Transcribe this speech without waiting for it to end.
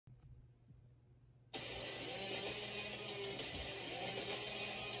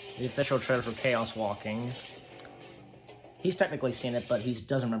the official trailer for Chaos Walking. He's technically seen it, but he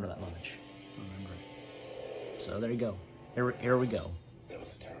doesn't remember that much. So there you go. Here we go. That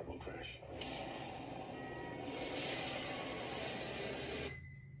was a terrible crash.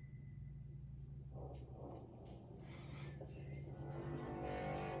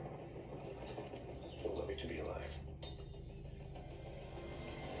 You're lucky to be alive.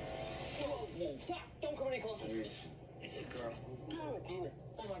 Whoa, stop! Don't come any closer. It's a girl. Girl.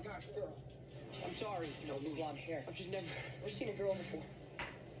 Oh my gosh, girl. I'm sorry. No, move on here. I've just never seen a girl before.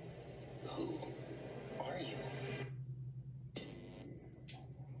 Who are you?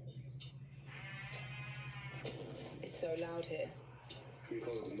 It's so loud here. We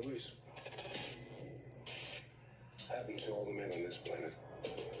call it the noise. Happened to all the men on this planet.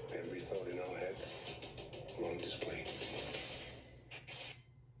 Every thought in our heads were on display.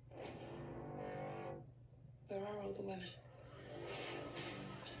 Where are all the women?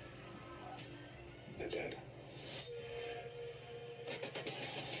 They're dead.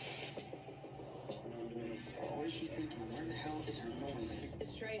 What is she thinking? Where the hell is her noise?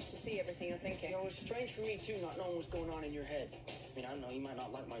 It's strange to see everything you're thinking. You know, it's strange for me too, not knowing what's going on in your head. I mean, I don't know, you might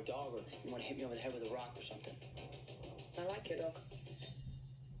not like my dog, or you want to hit me over the head with a rock or something. I like your dog.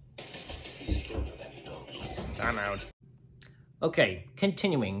 He's stronger than he knows. Time out. Okay,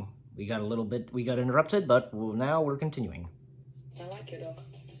 continuing. We got interrupted, but now we're continuing. I like your dog.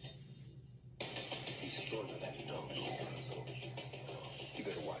 He's stronger than he knows. You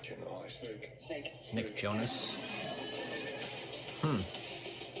better watch your noise, Snake. Snake. Nick Jonas.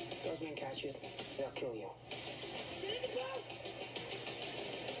 Those men catch you, they'll kill you.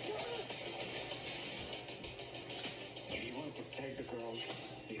 If you want to protect the girls,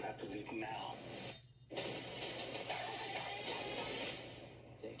 you have to leave now.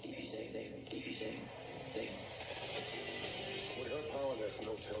 Keep you safe, David. Keep you safe. Safe. With her power, there's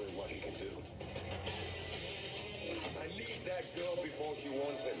no telling what he can do. I need that girl before she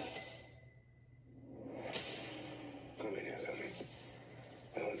wants him. How many are coming?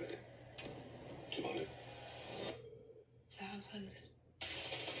 100. 200. Thousands.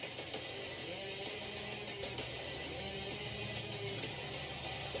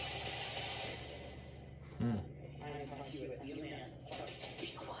 I ain't talking to you, you man. Be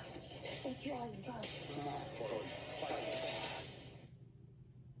quiet. I'm trying. Come on, forward. Fight.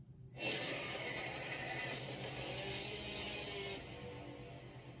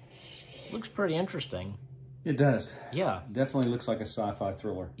 Looks pretty interesting. It does. Yeah. Definitely looks like a sci-fi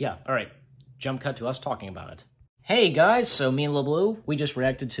thriller. Yeah, alright. Jump cut to us talking about it. Hey guys, so me and Lil Blue, we just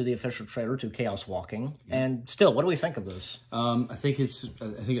reacted to the official trailer to Chaos Walking. And still, what do we think of this? I think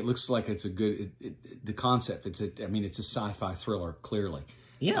it looks like it's a good, the concept, it's a sci-fi thriller, clearly.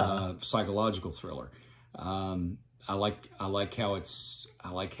 Yeah. Psychological thriller. I like how it's,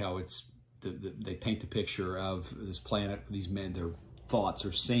 they paint the picture of this planet, these men, their thoughts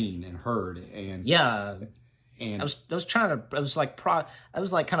are seen and heard, and Yeah. and I was kind of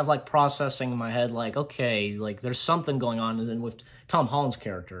like processing in my head, like, okay, like there's something going on with Tom Holland's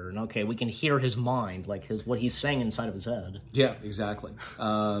character, and okay, we can hear his mind, like what he's saying inside of his head. yeah, exactly.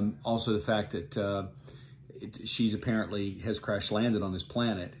 Also, the fact that she's apparently has crash landed on this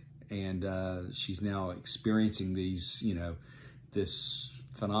planet, and she's now experiencing these, this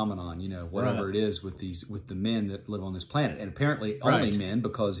phenomenon, whatever Right. it is with the men that live on this planet, and apparently only Right. men,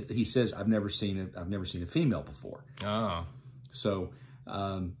 because he says I've never seen a female before. Oh. So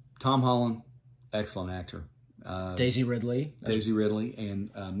Tom Holland, excellent actor. Daisy Ridley. Daisy Ridley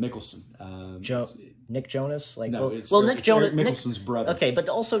and Mickelson. Nick Jonas, like No, Nick it's Jonas, Eric Mickelson's brother. Okay, but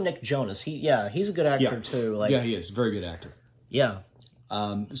also Nick Jonas. He's a good actor too. Like, yeah, he is very good actor. yeah,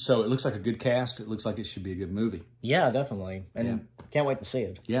 So it looks like a good cast. It looks like it should be a good movie. yeah, definitely, and can't wait to see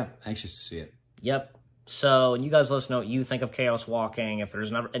it. Yeah, anxious to see it. Yep. So, you guys let us know what you think of Chaos Walking. If there's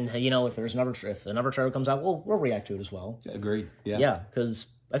another, and if another trailer comes out, we'll react to it as well. Agreed. Yeah. Yeah,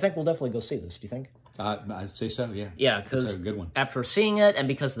 because I think we'll definitely go see this. Do you think? I'd say so. Yeah. Yeah, because That's a good one. after seeing it and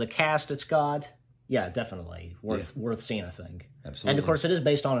because of the cast it's got, yeah, definitely worth seeing, I think. Absolutely. And of course, it is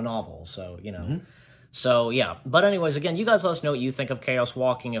based on a novel, so So yeah, but anyways, again, you guys let us know what you think of Chaos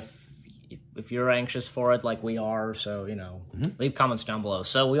Walking. If you're anxious for it, like we are, so leave comments down below.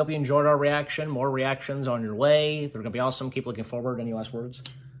 So we hope you enjoyed our reaction. More reactions on your way. They're gonna be awesome. Keep looking forward. Any last words?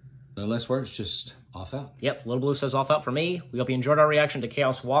 No less words, just off out. Yep, Little Blue says off out for me. We hope you enjoyed our reaction to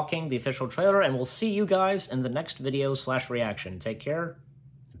Chaos Walking, the official trailer, and we'll see you guys in the next video /reaction. Take care.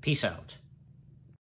 Peace out.